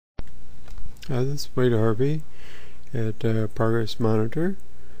This is Wade Harvey at Progress Monitor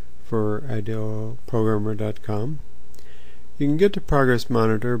for idealprogrammer.com. You can get to Progress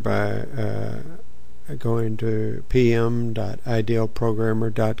Monitor by going to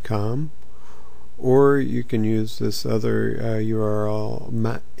pm.idealprogrammer.com, or you can use this other URL,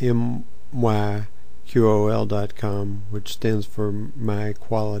 myqol.com, which stands for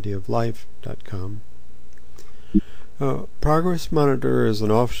myqualityoflife.com. Progress Monitor is an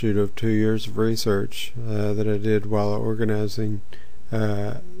offshoot of 2 years of research that I did while organizing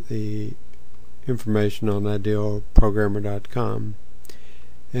the information on idealprogrammer.com,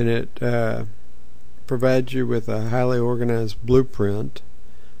 and it provides you with a highly organized blueprint,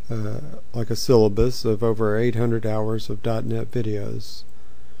 like a syllabus of over 800 hours of .NET videos.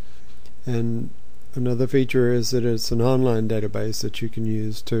 And another feature is that it's an online database that you can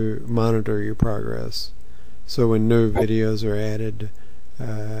use to monitor your progress. So when new videos are added,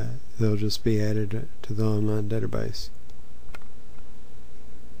 they'll just be added to the online database.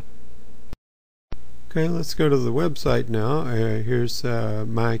 Okay, let's go to the website now. Here's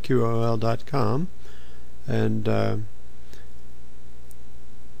myqol.com, and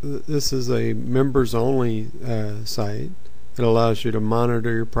this is a members-only site that allows you to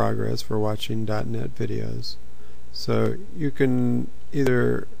monitor your progress for watching .NET videos. So you can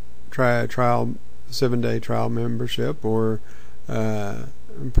either try a 7-day trial membership, or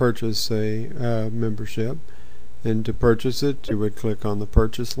purchase a membership. And to purchase it, you would click on the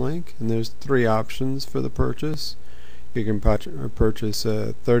purchase link, and there's 3 options for the purchase. You can purchase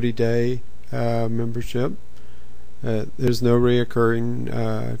a 30-day membership. There's no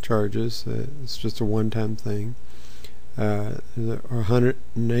reoccurring charges. It's just a one-time thing. Or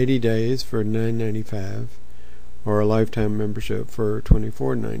 180 days for $9.95, or a lifetime membership for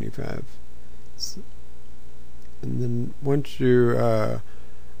 $24.95. And then once you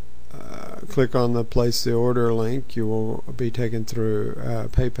click on the place the order link, you will be taken through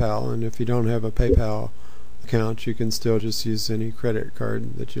PayPal, and if you don't have a PayPal account, you can still just use any credit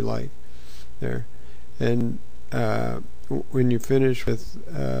card that you like there. And when you finish with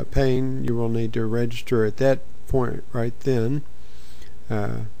paying, you will need to register at that point right then,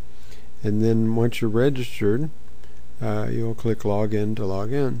 and then once you're registered, you'll click login to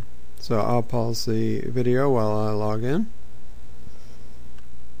log in. So I'll pause the video while I log in.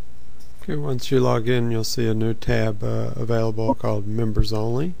 Okay, once you log in, you'll see a new tab available called Members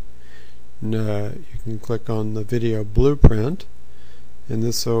Only. And you can click on the video blueprint, and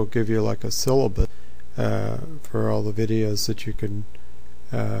this will give you like a syllabus for all the videos that you can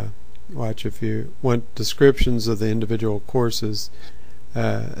watch. If you want descriptions of the individual courses,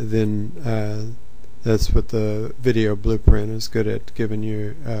 then that's what the video blueprint is good at, giving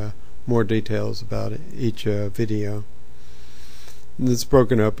you more details about each video. And it's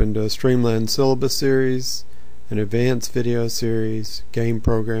broken up into a streamlined syllabus series, an advanced video series, game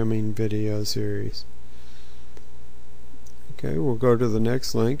programming video series. Okay, we'll go to the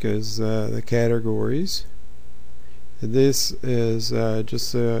next link, is the categories. And this is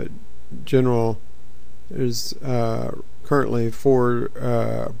just a general. There's currently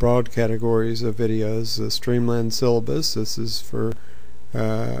 4 broad categories of videos. The streamlined syllabus, this is for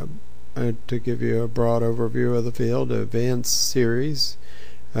to give you a broad overview of the field. Advanced series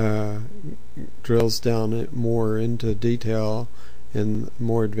drills down more into detail in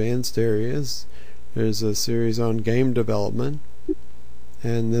more advanced areas. There's a series on game development,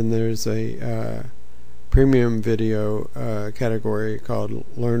 and then there's a premium video category called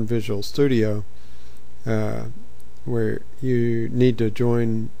Learn Visual Studio, where you need to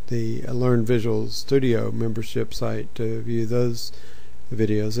join the Learn Visual Studio membership site to view those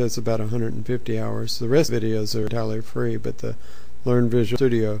videos. That's about 150 hours. The rest of the videos are entirely free, but the Learn Visual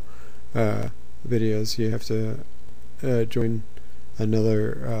Studio videos, you have to join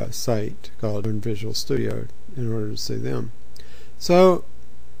another site called Learn Visual Studio in order to see them. So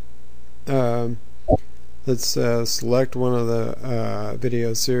let's select one of the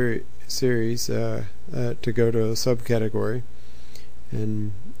video series to go to a subcategory,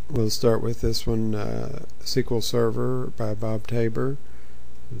 and we'll start with this one, SQL Server by Bob Tabor.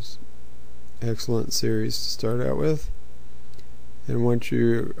 It's an excellent series to start out with. And once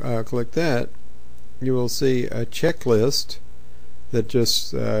you click that, you will see a checklist that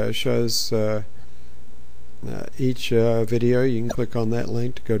just shows each video. You can click on that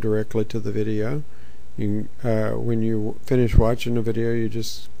link to go directly to the video. You can, when you finish watching a video, you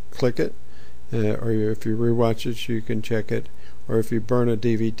just click it, or if you rewatch it, you can check it, or if you burn a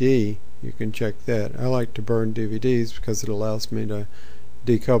DVD, you can check that. I like to burn DVDs because it allows me to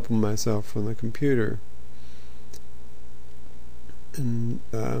decouple myself from the computer. And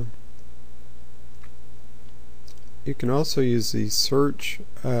you can also use the search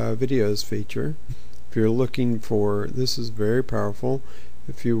videos feature. If you're looking for, this is very powerful.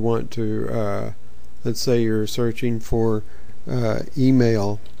 If you want to, let's say you're searching for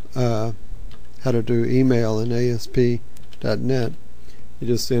email, how to do email in ASP.NET, you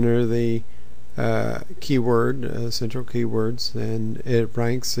just enter the keyword, central keywords, and it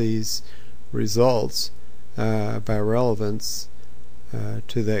ranks these results by relevance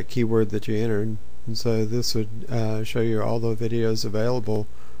to that keyword that you entered. And so this would show you all the videos available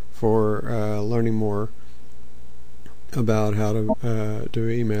for learning more about how to do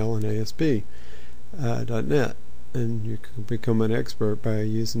email in ASP.NET, and you can become an expert by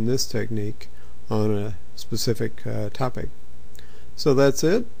using this technique on a specific topic. So that's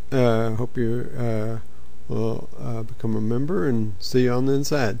it. Hope you will become a member, and see you on the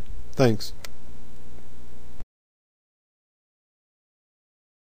inside. Thanks.